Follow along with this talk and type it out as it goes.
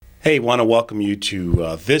Hey, want to welcome you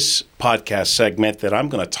to this podcast segment that I'm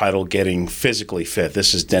going to title Getting Physically Fit.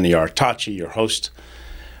 This is Denny Artachi, your host.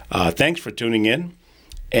 Thanks for tuning in.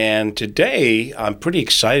 And today I'm pretty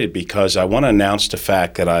excited because I want to announce the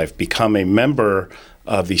fact that I've become a member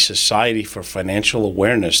of the Society for Financial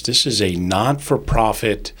Awareness. This is a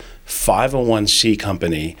not-for-profit 501c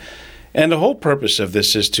company. And the whole purpose of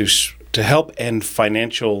this is to help end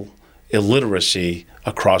financial illiteracy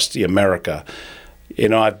across the America. You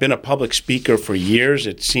know, I've been a public speaker for years.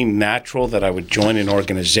 It seemed natural that I would join an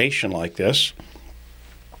organization like this.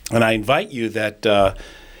 And I invite you that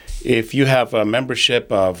if you have a membership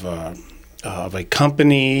of a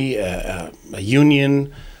company, a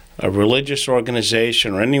union, a religious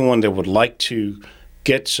organization, or anyone that would like to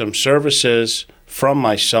get some services from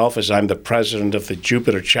myself, as I'm the president of the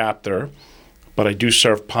Jupiter chapter, but I do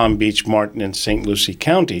serve Palm Beach, Martin, and St. Lucie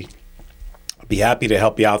County, I'd be happy to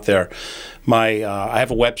help you out there. I have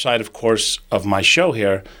a website, of course, of my show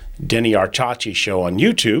here, Denny Artachi Show on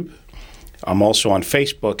YouTube. I'm also on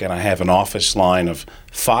Facebook, and I have an office line of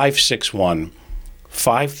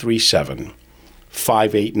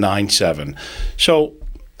 561-537-5897. So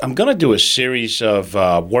I'm going to do a series of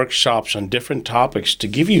workshops on different topics to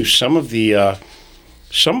give you some of the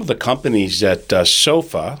companies that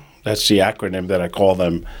SOFA, that's the acronym that I call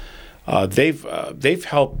them, they've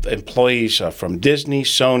helped employees from Disney,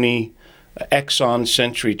 Sony, Exxon,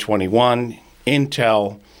 Century 21,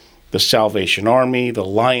 Intel, the Salvation Army, the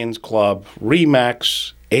Lions Club,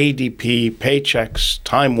 Remax, ADP, Paychex,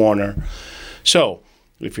 Time Warner. So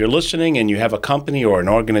if you're listening and you have a company or an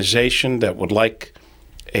organization that would like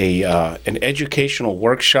an educational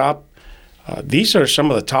workshop, these are some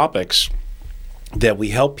of the topics that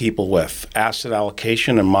we help people with: asset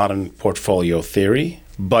allocation and modern portfolio theory,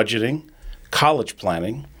 budgeting, college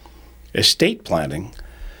planning, estate planning,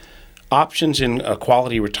 options in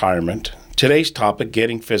quality retirement, today's topic,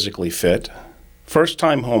 getting physically fit,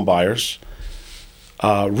 first-time home buyers,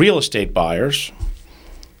 real estate buyers,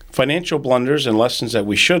 financial blunders and lessons that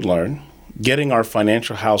we should learn, getting our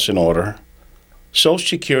financial house in order, Social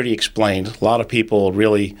Security explained. A lot of people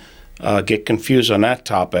really get confused on that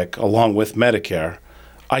topic, along with Medicare,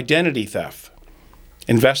 identity theft,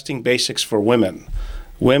 investing basics for women.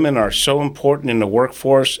 Women are so important in the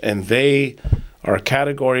workforce, and they are a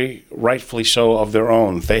category, rightfully so, of their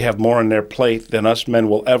own. They have more on their plate than us men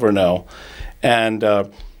will ever know. And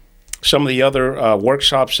some of the other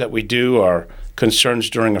workshops that we do are concerns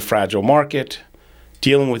during a fragile market,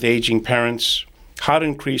 dealing with aging parents, how to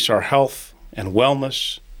increase our health and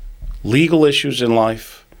wellness, legal issues in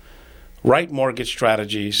life, right mortgage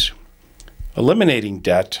strategies, eliminating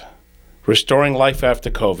debt, restoring life after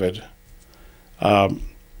COVID,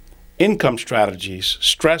 income strategies,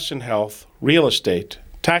 stress and health, real estate,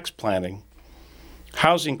 tax planning,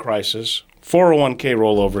 housing crisis, 401k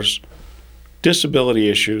rollovers, disability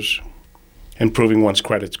issues, improving one's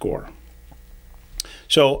credit score.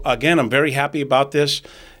 So again, I'm very happy about this.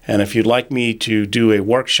 And if you'd like me to do a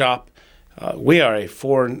workshop, we are a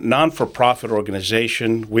non-for-profit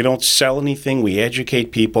organization. We don't sell anything. We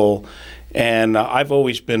educate people. And I've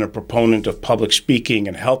always been a proponent of public speaking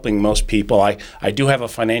and helping most people. I do have a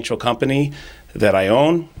financial company that I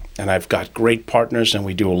own, and I've got great partners, and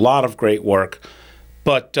we do a lot of great work.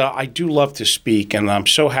 But I do love to speak, and I'm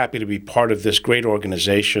so happy to be part of this great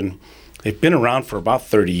organization. They've been around for about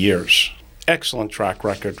 30 years. Excellent track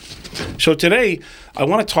record. So today, I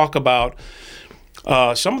want to talk about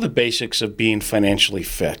some of the basics of being financially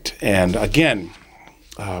fit. And again,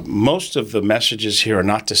 most of the messages here are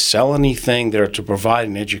not to sell anything. They're to provide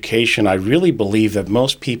an education. I really believe that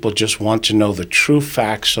most people just want to know the true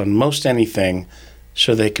facts on most anything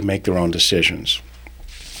so they can make their own decisions.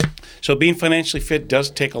 So being financially fit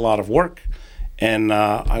does take a lot of work, and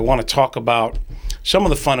I want to talk about some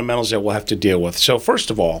of the fundamentals that we'll have to deal with. So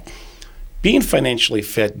first of all, being financially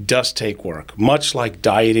fit does take work, much like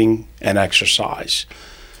dieting and exercise.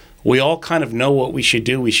 We all kind of know what we should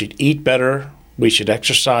do. We should eat better. We should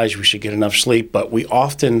exercise, we should get enough sleep, but we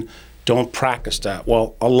often don't practice that.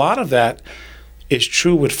 Well, a lot of that is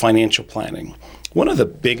true with financial planning. One of the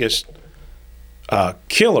biggest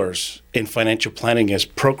killers in financial planning is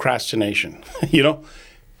procrastination. You know,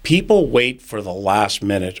 people wait for the last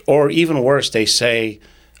minute, or even worse, they say,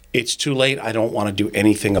 it's too late, I don't want to do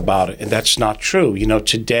anything about it. And that's not true. You know,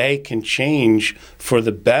 today can change for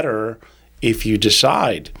the better if you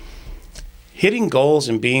decide. Hitting goals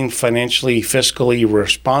and being financially, fiscally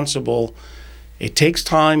responsible, it takes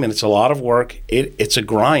time and it's a lot of work. It's a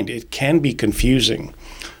grind. It can be confusing.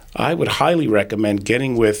 I would highly recommend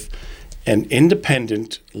getting with an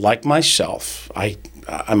independent like myself.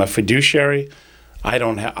 I'm a fiduciary. I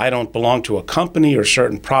don't belong to a company or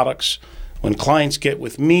certain products. When clients get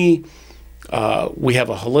with me, we have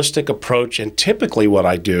a holistic approach, and typically what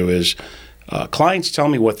I do is clients tell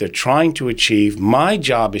me what they're trying to achieve. My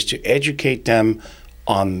job is to educate them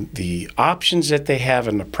on the options that they have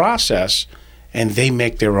in the process, and they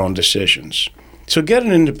make their own decisions. So get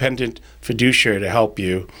an independent fiduciary to help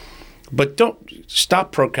you, but don't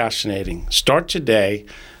stop procrastinating. Start today,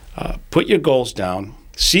 put your goals down,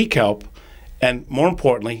 seek help, and more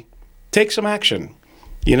importantly, take some action.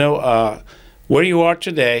 Where you are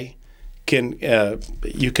today,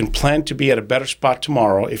 you can plan to be at a better spot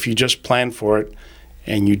tomorrow if you just plan for it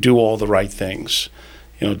and you do all the right things.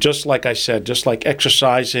 Just like I said, just like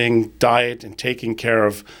exercising, diet, and taking care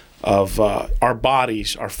of our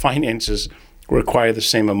bodies, our finances require the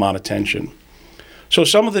same amount of attention. So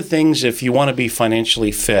some of the things, if you want to be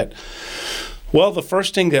financially fit, well, the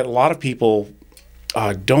first thing that a lot of people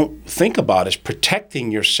don't think about is protecting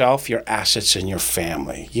yourself, your assets, and your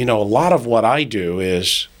family. A lot of what I do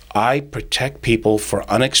is I protect people for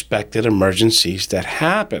unexpected emergencies that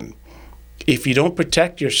happen. If you don't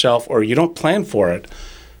protect yourself or you don't plan for it,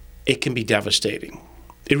 it can be devastating.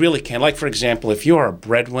 It really can. Like, for example, if you are a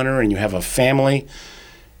breadwinner and you have a family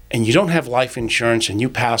and you don't have life insurance and you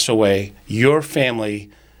pass away, your family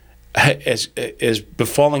is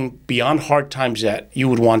befalling beyond hard times that you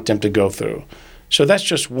would want them to go through. So that's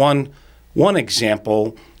just one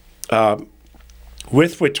example.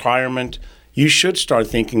 With retirement, you should start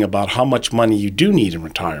thinking about how much money you do need in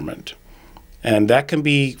retirement. And that can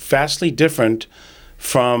be vastly different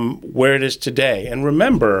from where it is today. And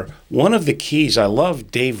remember, one of the keys, I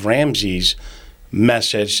love Dave Ramsey's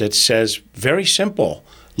message that says, very simple,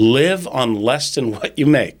 live on less than what you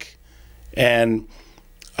make. And,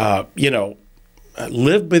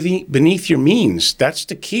 live beneath your means. That's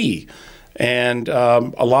the key. And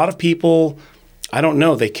a lot of people, I don't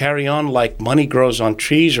know, they carry on like money grows on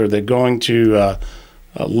trees, or they're going to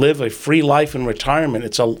live a free life in retirement.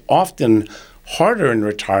 It's often harder in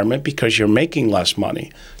retirement because you're making less money.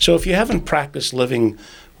 So if you haven't practiced living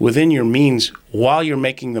within your means while you're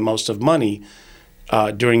making the most of money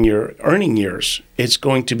during your earning years, it's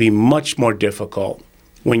going to be much more difficult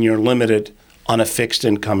when you're limited on a fixed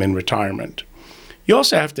income in retirement. You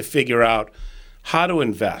also have to figure out how to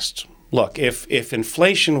invest. Look, if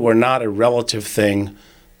inflation were not a relative thing,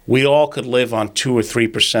 we all could live on 2 or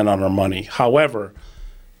 3% on our money. However,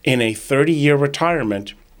 in a 30-year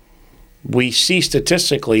retirement, we see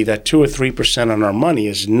statistically that 2 or 3% on our money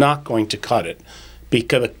is not going to cut it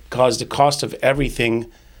because the cost of everything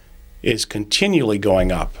is continually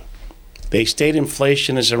going up. They state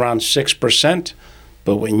inflation is around 6%,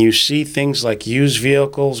 but when you see things like used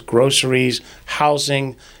vehicles, groceries,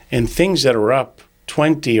 housing, and things that are up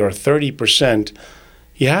 20 or 30%,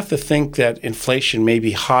 you have to think that inflation may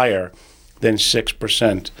be higher than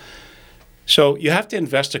 6%. So you have to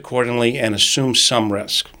invest accordingly and assume some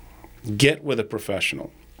risk. Get with a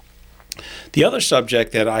professional. The other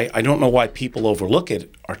subject that I don't know why people overlook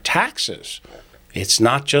it are taxes. It's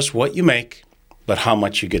not just what you make, but how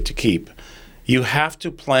much you get to keep. You have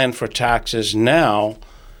to plan for taxes now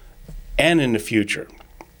and in the future.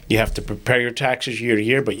 You have to prepare your taxes year to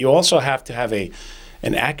year, but you also have to have an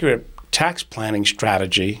accurate tax planning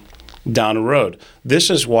strategy down the road. This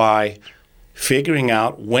is why figuring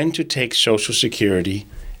out when to take Social Security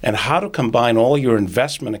and how to combine all your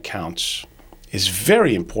investment accounts is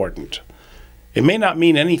very important. It may not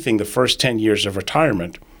mean anything the first 10 years of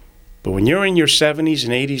retirement, but when you're in your 70s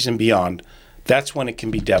and 80s and beyond, that's when it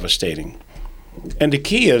can be devastating. And the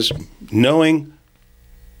key is knowing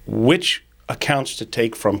which accounts to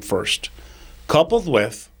take from first, coupled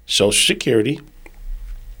with Social Security,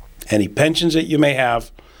 any pensions that you may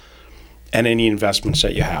have, and any investments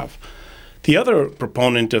that you have. The other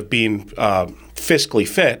proponent of being fiscally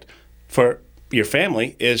fit for your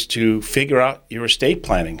family is to figure out your estate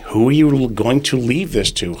planning. Who are you going to leave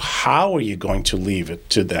this to? How are you going to leave it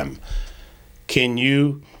to them? Can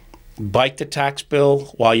you bite the tax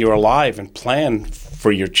bill while you're alive and plan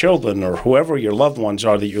for your children or whoever your loved ones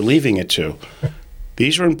are that you're leaving it to?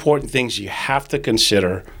 These are important things you have to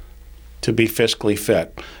consider to be fiscally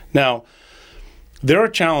fit. Now, there are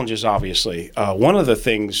challenges, obviously. One of the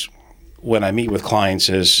things when I meet with clients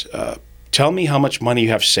is, tell me how much money you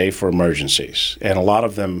have saved for emergencies. And a lot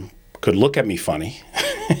of them could look at me funny.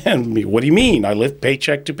 And what do you mean? I live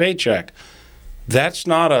paycheck to paycheck. That's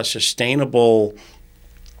not a sustainable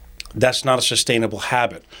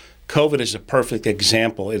habit. COVID is a perfect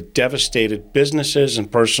example. It devastated businesses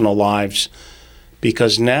and personal lives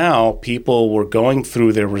because now people were going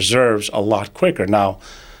through their reserves a lot quicker. Now,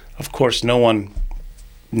 of course, no one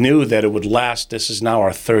knew that it would last. This is now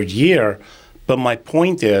our third year. But my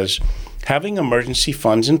point is, having emergency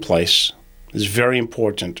funds in place is very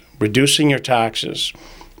important. Reducing your taxes,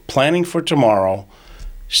 planning for tomorrow,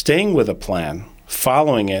 staying with a plan,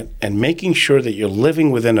 following it, and making sure that you're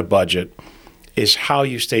living within a budget is how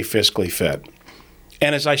you stay fiscally fit.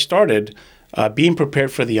 And as I started, being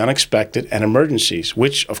prepared for the unexpected and emergencies,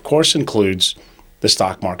 which of course includes the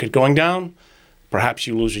stock market going down, perhaps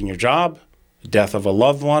you losing your job, the death of a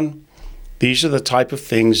loved one. These are the type of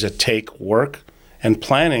things that take work and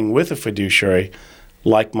planning with a fiduciary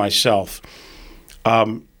like myself.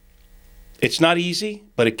 It's not easy,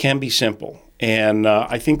 but it can be simple. And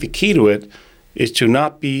I think the key to it is to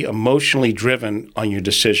not be emotionally driven on your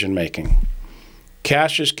decision making.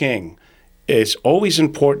 Cash is king. It's always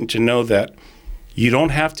important to know that you don't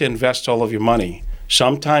have to invest all of your money.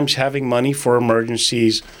 Sometimes having money for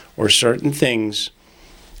emergencies or certain things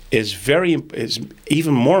is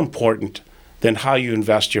even more important than how you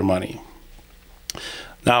invest your money.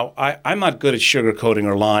 Now, I'm not good at sugarcoating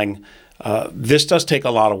or lying. This does take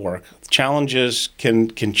a lot of work. Challenges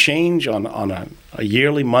can change on a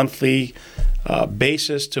yearly, monthly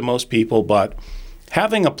basis to most people, but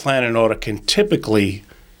having a plan in order can typically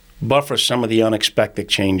buffer some of the unexpected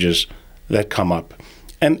changes that come up.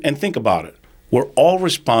 And think about it. We're all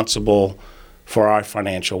responsible for our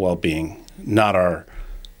financial well-being, not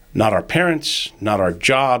our parents, not our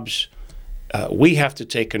jobs. We have to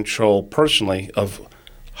take control personally of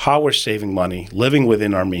how we're saving money, living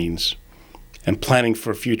within our means, and planning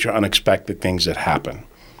for future unexpected things that happen.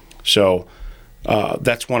 So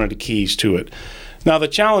that's one of the keys to it. Now, the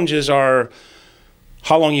challenges are,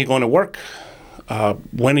 how long are you going to work?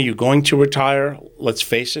 When are you going to retire? Let's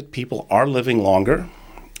face it, people are living longer.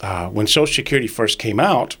 When Social Security first came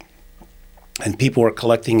out and people were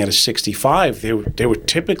collecting at 65, they were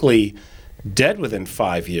typically dead within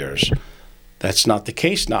 5 years. That's not the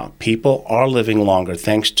case now. People are living longer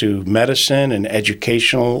thanks to medicine and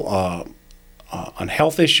educational on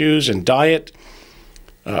health issues and diet.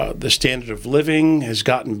 The standard of living has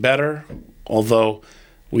gotten better, although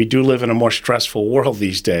we do live in a more stressful world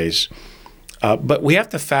these days. But we have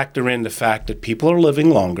to factor in the fact that people are living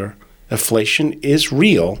longer. Inflation is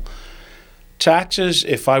real. Taxes,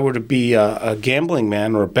 if I were to be a gambling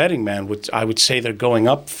man or a betting man, I would say they're going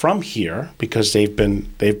up from here because they've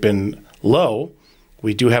been low.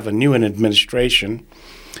 We do have a new administration.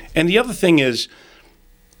 And the other thing is,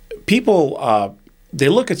 people, they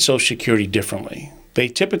look at Social Security differently. They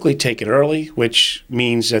typically take it early, which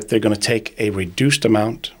means that they're going to take a reduced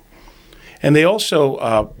amount. And they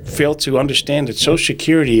also fail to understand that Social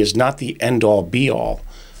Security is not the end-all, be-all.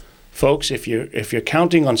 Folks, if you're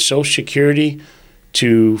counting on Social Security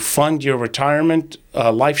to fund your retirement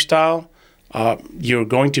lifestyle, you're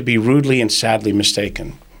going to be rudely and sadly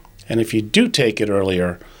mistaken. And if you do take it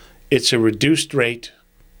earlier, it's a reduced rate.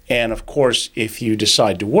 And of course, if you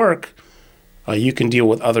decide to work, you can deal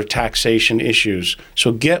with other taxation issues.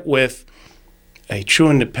 So get with a true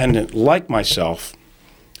independent like myself.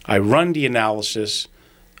 I run the analysis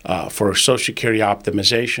for Social Security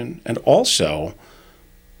optimization, and also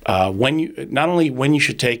not only when you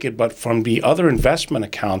should take it, but from the other investment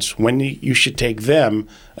accounts, when you should take them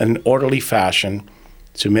in an orderly fashion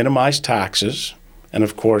to minimize taxes and,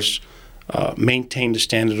 of course, maintain the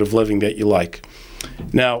standard of living that you like.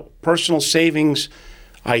 Now, personal savings,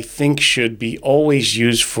 I think, should be always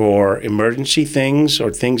used for emergency things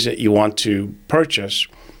or things that you want to purchase.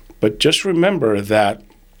 But just remember that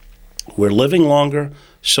we're living longer.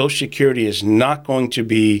 Social Security is not going to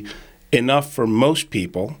be enough for most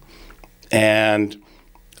people. And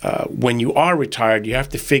when you are retired, you have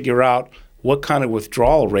to figure out what kind of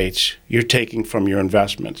withdrawal rates you're taking from your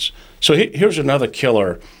investments. So here's another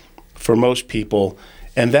killer for most people,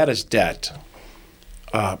 and that is debt.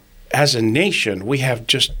 As a nation, we have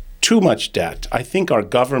just too much debt. I think our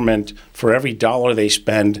government, for every dollar they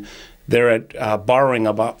spend, they're at borrowing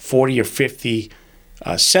about 40 or 50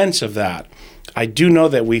 cents of that. I do know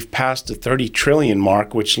that we've passed the 30 trillion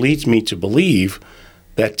mark, which leads me to believe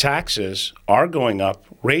that taxes are going up,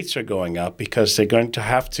 rates are going up, because they're going to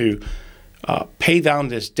have to pay down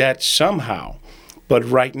this debt somehow. But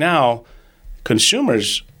right now,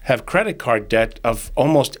 consumers have credit card debt of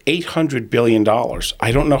almost $800 billion.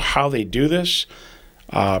 I don't know how they do this.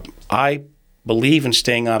 I believe in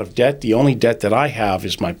staying out of debt. The only debt that I have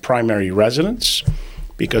is my primary residence,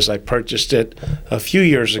 because I purchased it a few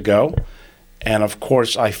years ago. And of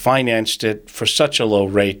course, I financed it for such a low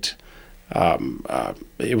rate.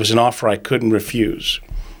 It was an offer I couldn't refuse.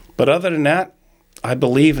 But other than that, I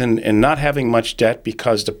believe in not having much debt,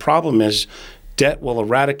 because the problem is debt will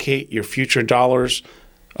eradicate your future dollars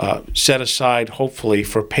set aside, hopefully,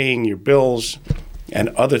 for paying your bills and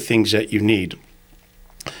other things that you need.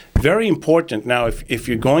 Very important. Now, if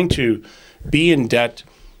you're going to be in debt,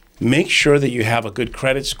 make sure that you have a good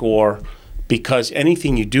credit score, because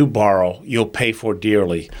anything you do borrow, you'll pay for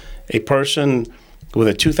dearly. A person with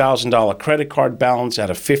a $2,000 credit card balance at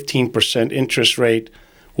a 15% interest rate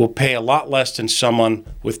will pay a lot less than someone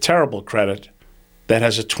with terrible credit that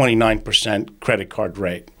has a 29% credit card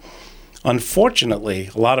rate. Unfortunately,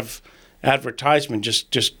 a lot of advertisement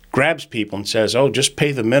just grabs people and says, oh, just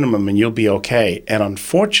pay the minimum and you'll be okay. And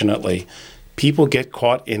unfortunately, people get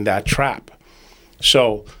caught in that trap.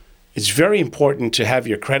 So it's very important to have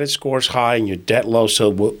your credit scores high and your debt low,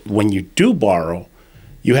 so when you do borrow,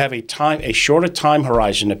 you have a shorter time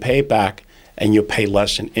horizon to pay it back, and you'll pay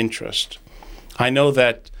less in interest. I know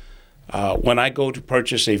that when I go to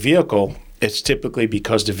purchase a vehicle, it's typically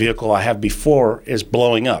because the vehicle I have before is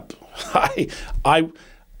blowing up. I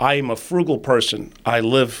am a frugal person. I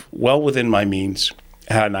live well within my means,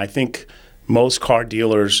 and I think most car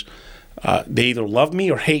dealers, they either love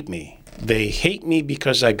me or hate me. They hate me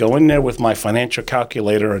because I go in there with my financial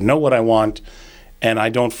calculator and know what I want, and I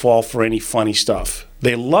don't fall for any funny stuff.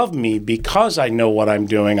 They love me because I know what I'm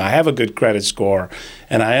doing. I have a good credit score,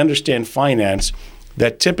 and I understand finance,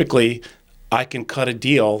 that typically I can cut a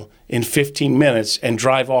deal in 15 minutes and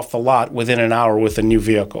drive off the lot within an hour with a new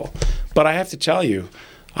vehicle. But I have to tell you,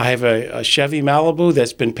 I have a Chevy Malibu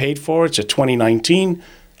that's been paid for. It's a 2019.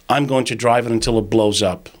 I'm going to drive it until it blows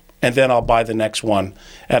up, and then I'll buy the next one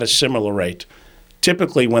at a similar rate,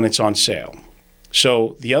 typically when it's on sale.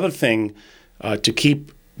 So the other thing to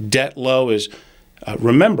keep debt low is,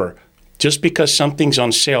 remember, just because something's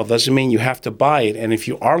on sale doesn't mean you have to buy it. And if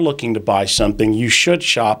you are looking to buy something, you should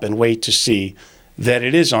shop and wait to see that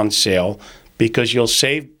it is on sale, because you'll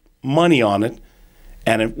save money on it.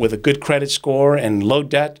 And with a good credit score and low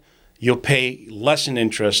debt, you'll pay less in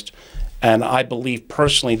interest. And I believe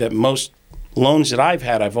personally that most loans that I've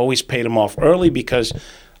had, I've always paid them off early, because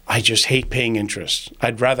I just hate paying interest.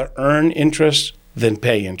 I'd rather earn interest than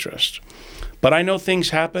pay interest. But I know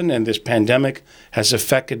things happen, and this pandemic has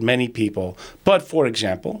affected many people. But for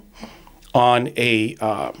example, on a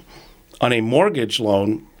mortgage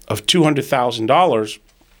loan of $200,000,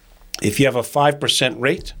 if you have a 5%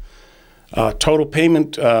 rate, total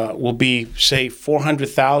payment will be, say,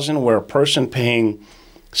 $400,000, where a person paying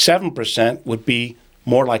 7% would be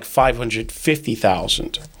more like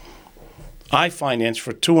 $550,000. I finance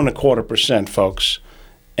for 2.25%, folks.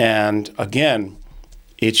 And again,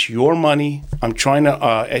 it's your money. I'm trying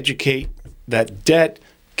to educate that debt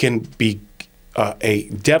can be a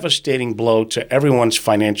devastating blow to everyone's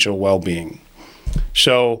financial well-being.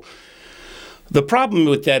 So the problem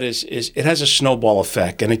with that is it has a snowball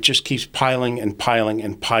effect, and it just keeps piling and piling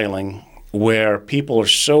and piling, where people are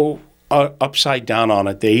so upside down on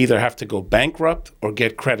it, they either have to go bankrupt or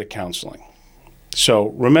get credit counseling. So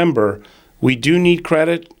remember, we do need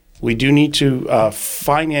credit. We do need to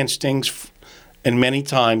finance things, and many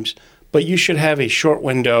times, but you should have a short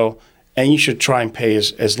window, and you should try and pay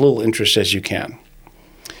as little interest as you can.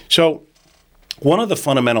 So one of the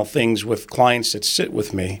fundamental things with clients that sit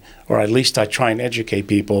with me, or at least I try and educate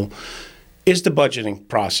people, is the budgeting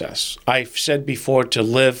process. I've said before to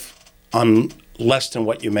live on less than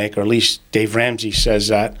what you make, or at least Dave Ramsey says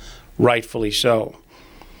that, rightfully so.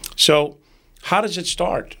 So how does it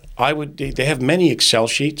start? They have many Excel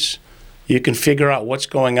sheets. You can figure out what's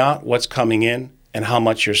going out, what's coming in, and how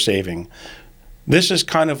much you're saving. This is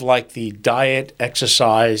kind of like the diet,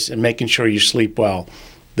 exercise, and making sure you sleep well.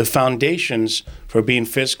 The foundations for being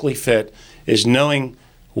physically fit is knowing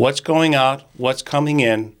what's going out, what's coming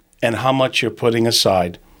in, and how much you're putting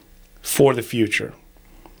aside for the future.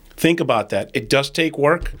 Think about that. It does take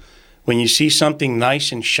work. When you see something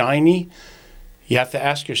nice and shiny, you have to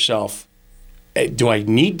ask yourself, do I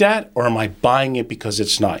need that, or am I buying it because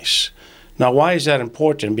it's nice? Now, why is that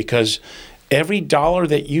important? Because every dollar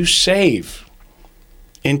that you save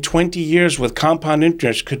in 20 years with compound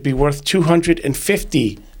interest could be worth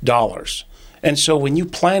 $250. And so when you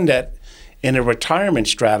plan that in a retirement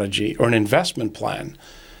strategy or an investment plan,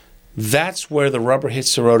 that's where the rubber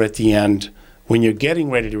hits the road at the end, when you're getting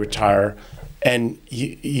ready to retire and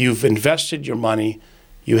you've invested your money,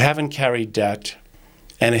 you haven't carried debt,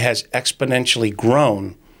 and it has exponentially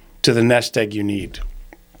grown to the nest egg you need.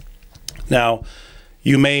 Now,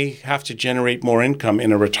 you may have to generate more income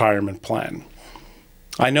in a retirement plan.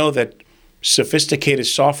 I know that sophisticated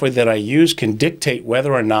software that I use can dictate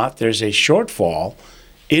whether or not there's a shortfall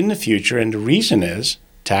in the future, and the reason is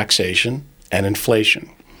taxation and inflation.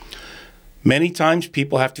 Many times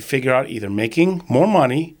people have to figure out either making more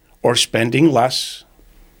money or spending less.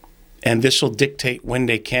 and this will dictate when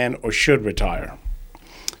they can or should retire.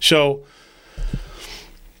 So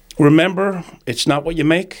remember, it's not what you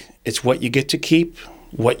make, it's what you get to keep,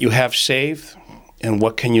 what you have saved, and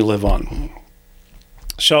what can you live on.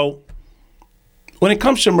 So when it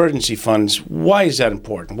comes to emergency funds, why is that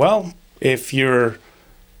important? Well, if you're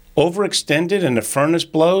overextended and the furnace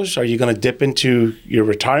blows, are you going to dip into your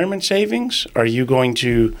retirement savings? Are you going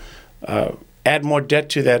to add more debt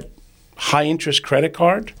to that high interest credit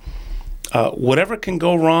card? Whatever can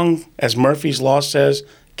go wrong, as Murphy's Law says,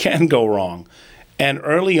 can go wrong. And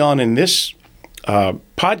early on in this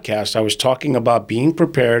podcast, I was talking about being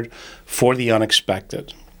prepared for the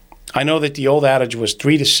unexpected. I know that the old adage was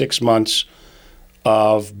 3 to 6 months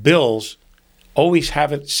of bills. Always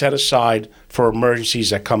have it set aside for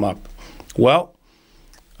emergencies that come up. Well,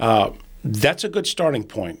 that's a good starting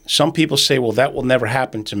point. Some people say, well, that will never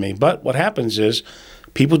happen to me. But what happens is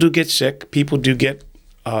people do get sick, people do get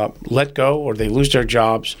let go, or they lose their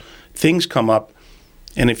jobs, things come up.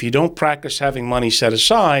 And if you don't practice having money set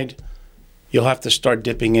aside, you'll have to start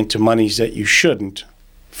dipping into monies that you shouldn't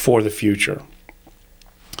for the future.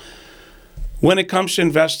 When it comes to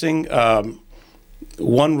investing,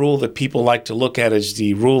 one rule that people like to look at is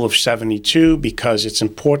the rule of 72, because it's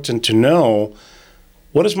important to know,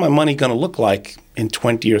 what is my money going to look like in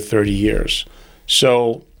 20 or 30 years?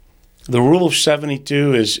 So the rule of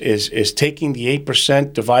 72 is taking the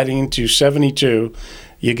 8%, dividing into 72.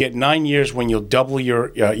 You get 9 years when you'll double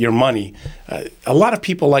your money. A lot of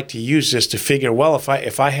people like to use this to figure, well,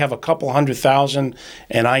 if I have a couple $100,000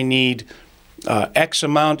 and I need X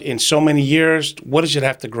amount in so many years, what does it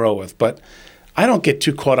have to grow with? But I don't get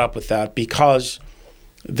too caught up with that, because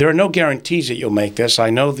there are no guarantees that you'll make this. I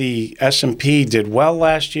know the S&P did well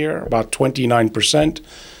last year, about 29%.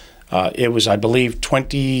 It was, I believe,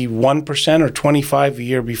 21% or 25% the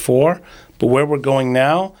year before. But where we're going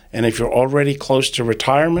now, and if you're already close to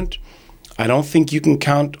retirement, I don't think you can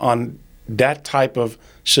count on that type of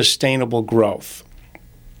sustainable growth.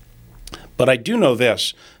 But I do know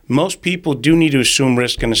this. Most people do need to assume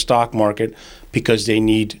risk in the stock market because they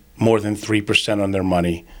need more than 3% on their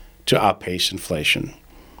money to outpace inflation.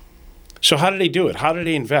 So how do they do it? How do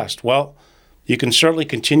they invest? Well, you can certainly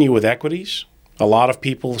continue with equities. A lot of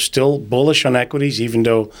people still bullish on equities, even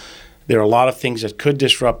though there are a lot of things that could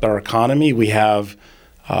disrupt our economy. We have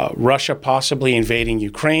Russia possibly invading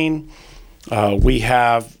Ukraine. We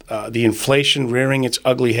have the inflation rearing its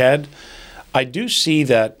ugly head. I do see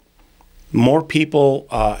that more people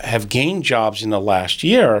have gained jobs in the last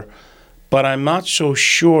year, but I'm not so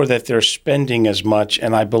sure that they're spending as much.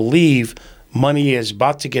 And I believe money is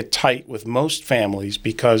about to get tight with most families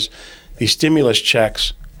because the stimulus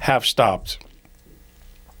checks have stopped.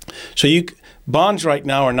 So bonds right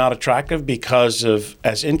now are not attractive because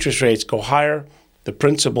as interest rates go higher, the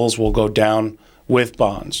principals will go down with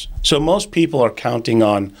bonds. So most people are counting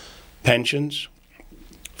on pensions,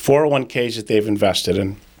 401ks that they've invested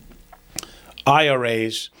in,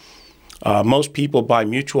 IRAs. Most people buy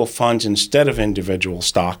mutual funds instead of individual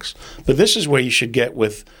stocks. But this is where you should get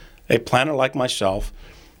with a planner like myself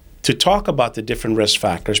to talk about the different risk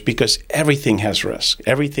factors, because everything has risk.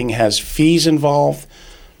 Everything has fees involved.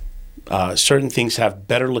 Certain things have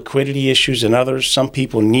better liquidity issues than others. Some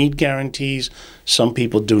people need guarantees. Some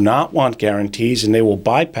people do not want guarantees, and they will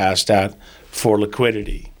bypass that for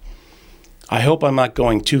liquidity. I hope I'm not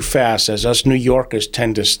going too fast, as us New Yorkers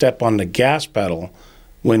tend to step on the gas pedal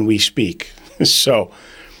when we speak. So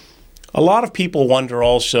a lot of people wonder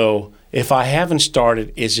also, if I haven't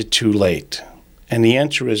started, is it too late? And the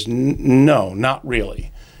answer is no, not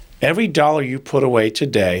really. Every dollar you put away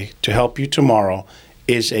today to help you tomorrow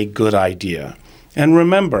is a good idea. And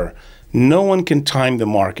remember, no one can time the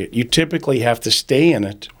market. You typically have to stay in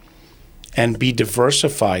it and be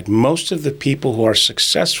diversified. Most of the people who are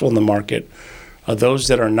successful in the market are those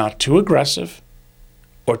that are not too aggressive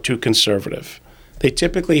or too conservative. They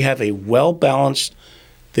typically have a well-balanced,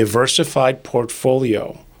 diversified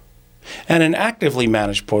portfolio. And an actively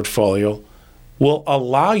managed portfolio will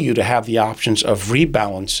allow you to have the options of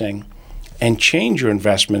rebalancing and change your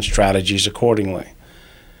investment strategies accordingly.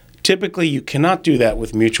 Typically, you cannot do that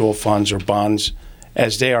with mutual funds or bonds,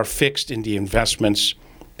 as they are fixed in the investments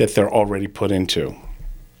that they're already put into.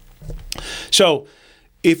 So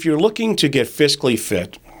if you're looking to get fiscally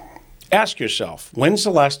fit, ask yourself, when's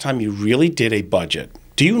the last time you really did a budget?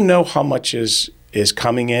 Do you know how much is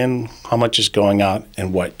coming in, how much is going out,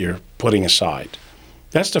 and what you're putting aside?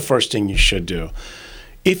 That's the first thing you should do.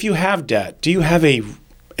 If you have debt, do you have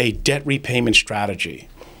a debt repayment strategy?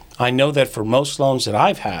 I know that for most loans that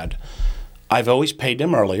I've had, I've always paid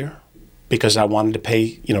them earlier because I wanted to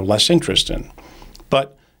pay less interest in.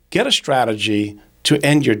 But get a strategy to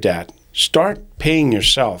end your debt. Start paying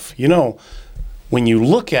yourself. You know, when you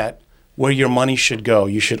look at where your money should go,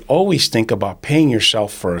 you should always think about paying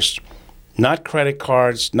yourself first, not credit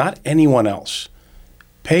cards, not anyone else.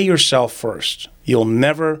 Pay yourself first. You'll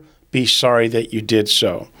never be sorry that you did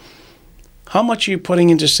so. How much are you putting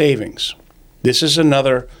into savings? This is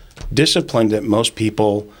another discipline that most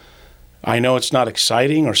people, I know it's not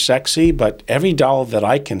exciting or sexy, but every dollar that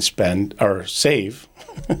I can spend or save,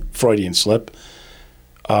 Freudian slip,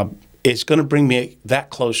 is going to bring me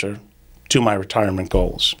that closer to my retirement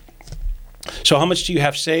goals. So how much do you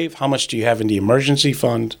have saved? How much do you have in the emergency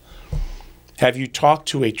fund? Have you talked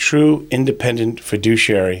to a true independent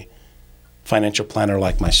fiduciary financial planner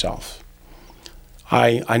like myself?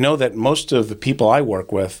 I know that most of the people I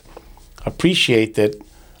work with appreciate that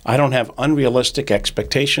I don't have unrealistic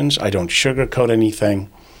expectations. I don't sugarcoat anything.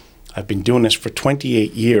 I've been doing this for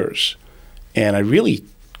 28 years, and I really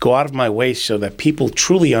go out of my way so that people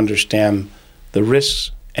truly understand the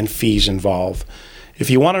risks and fees involved. If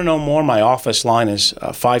you want to know more, my office line is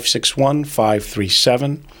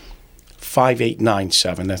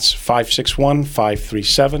 561-537-5897. That's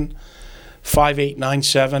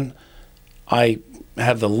 561-537-5897. I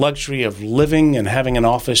have the luxury of living and having an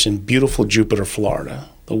office in beautiful Jupiter, Florida.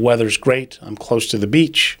 The weather's great. I'm close to the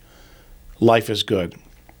beach. Life is good.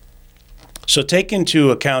 So take into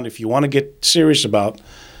account, if you want to get serious about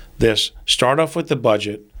this, start off with the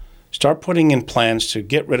budget. Start putting in plans to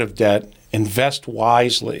get rid of debt, invest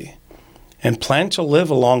wisely, and plan to live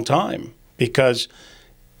a long time, because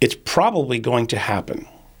it's probably going to happen.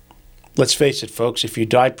 Let's face it, folks, if you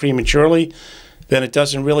die prematurely, then it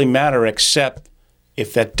doesn't really matter, except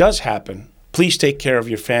if that does happen, please take care of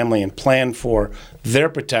your family and plan for their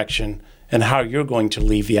protection and how you're going to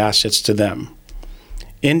leave the assets to them.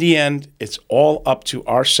 In the end, it's all up to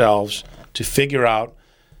ourselves to figure out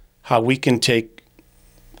how we can take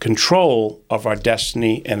control of our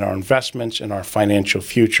destiny and our investments and our financial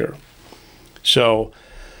future. So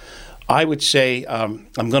I would say I'm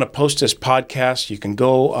going to post this podcast. You can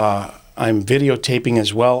go, I'm videotaping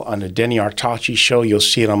as well on the Denny Artachi Show. You'll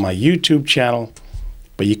see it on my YouTube channel.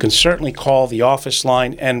 But you can certainly call the office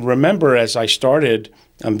line. And remember, as I started,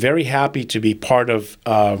 I'm very happy to be part of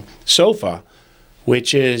SOFA,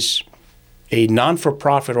 which is a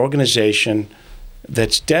non-for-profit organization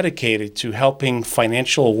that's dedicated to helping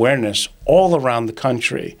financial awareness all around the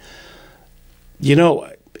country. You know,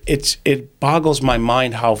 it boggles my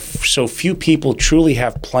mind how so few people truly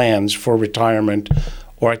have plans for retirement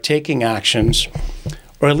or are taking actions,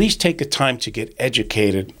 or at least take the time to get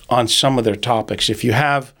educated on some of their topics. If you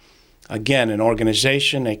have, again, an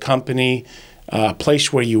organization, a company, a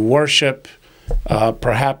place where you worship,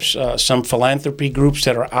 perhaps some philanthropy groups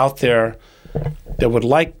that are out there that would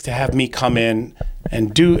like to have me come in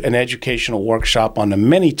and do an educational workshop on the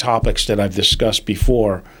many topics that I've discussed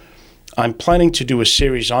before, I'm planning to do a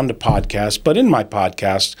series on the podcast. But in my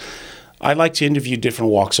podcast, I like to interview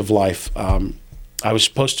different walks of life. I was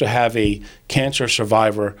supposed to have a cancer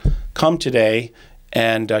survivor come today,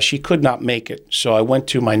 and she could not make it. So I went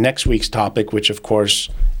to my next week's topic, which, of course,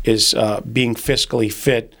 is being fiscally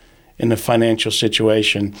fit in the financial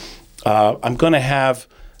situation. I'm going to have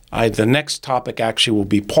the next topic actually will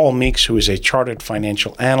be Paul Meeks, who is a chartered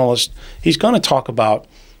financial analyst. He's going to talk about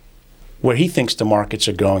where he thinks the markets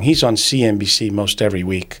are going. He's on CNBC most every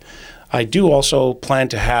week. I do also plan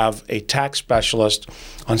to have a tax specialist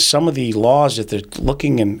on some of the laws that they're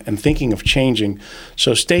looking and thinking of changing.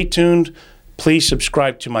 So stay tuned. Please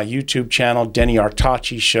subscribe to my YouTube channel, Denny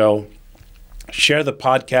Artachi Show. Share the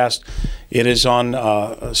podcast. It is on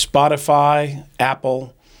Spotify,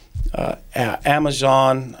 Apple,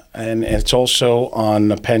 Amazon, and it's also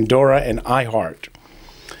on Pandora and iHeart.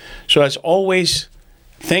 So as always,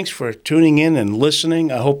 thanks for tuning in and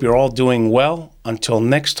listening. I hope you're all doing well. Until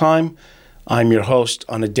next time, I'm your host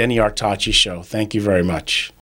on the Denny Artachi Show. Thank you very much.